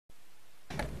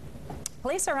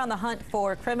Police are on the hunt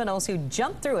for criminals who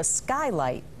jumped through a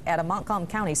skylight at a Montcalm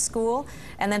County school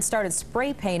and then started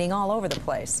spray painting all over the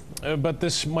place. But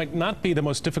this might not be the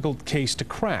most difficult case to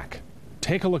crack.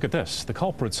 Take a look at this. The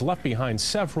culprits left behind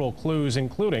several clues,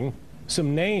 including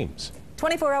some names.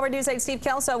 24-hour News 8 Steve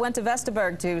Kelso went to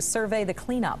Vestaburg to survey the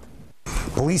cleanup.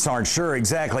 Police aren't sure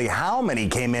exactly how many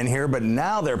came in here, but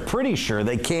now they're pretty sure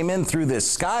they came in through this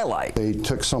skylight. They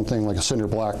took something like a cinder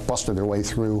block, busted their way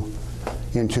through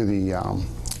into the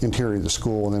interior of the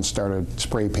school, and then started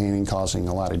spray painting, causing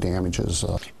a lot of damages.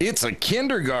 It's a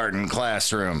kindergarten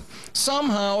classroom.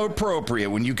 Somehow appropriate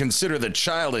when you consider the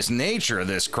childish nature of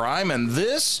this crime. And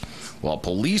this, well,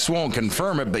 police won't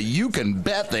confirm it, but you can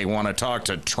bet they want to talk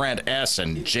to Trent S.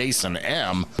 and Jason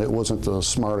M. It wasn't the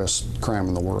smartest crime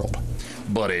in the world.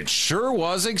 But it sure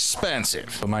was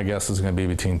expensive. My guess is going to be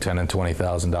between $10,000 and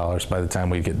 $20,000 by the time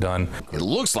we get done. It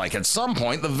looks like at some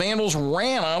point the vandals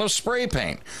ran out of spray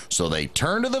paint, so they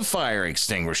turned to the fire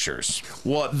extinguishers.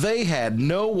 What they had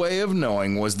no way of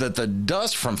knowing was that the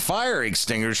dust from fire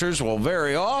extinguishers will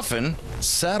very often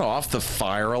set off the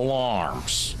fire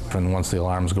alarms. And once the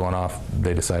alarm's going off,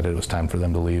 they decided it was time for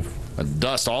them to leave. The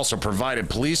dust also provided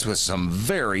police with some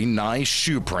very nice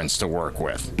shoe prints to work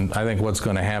with. I think what's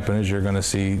going to happen is you're going to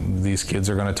see these kids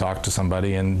are going to talk to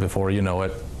somebody, and before you know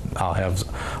it, I'll have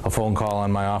a phone call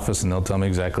on my office and they'll tell me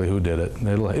exactly who did it.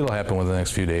 It'll happen within the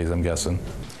next few days, I'm guessing.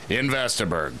 In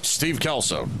Vestaburg, Steve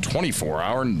Kelso,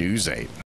 24-hour News 8.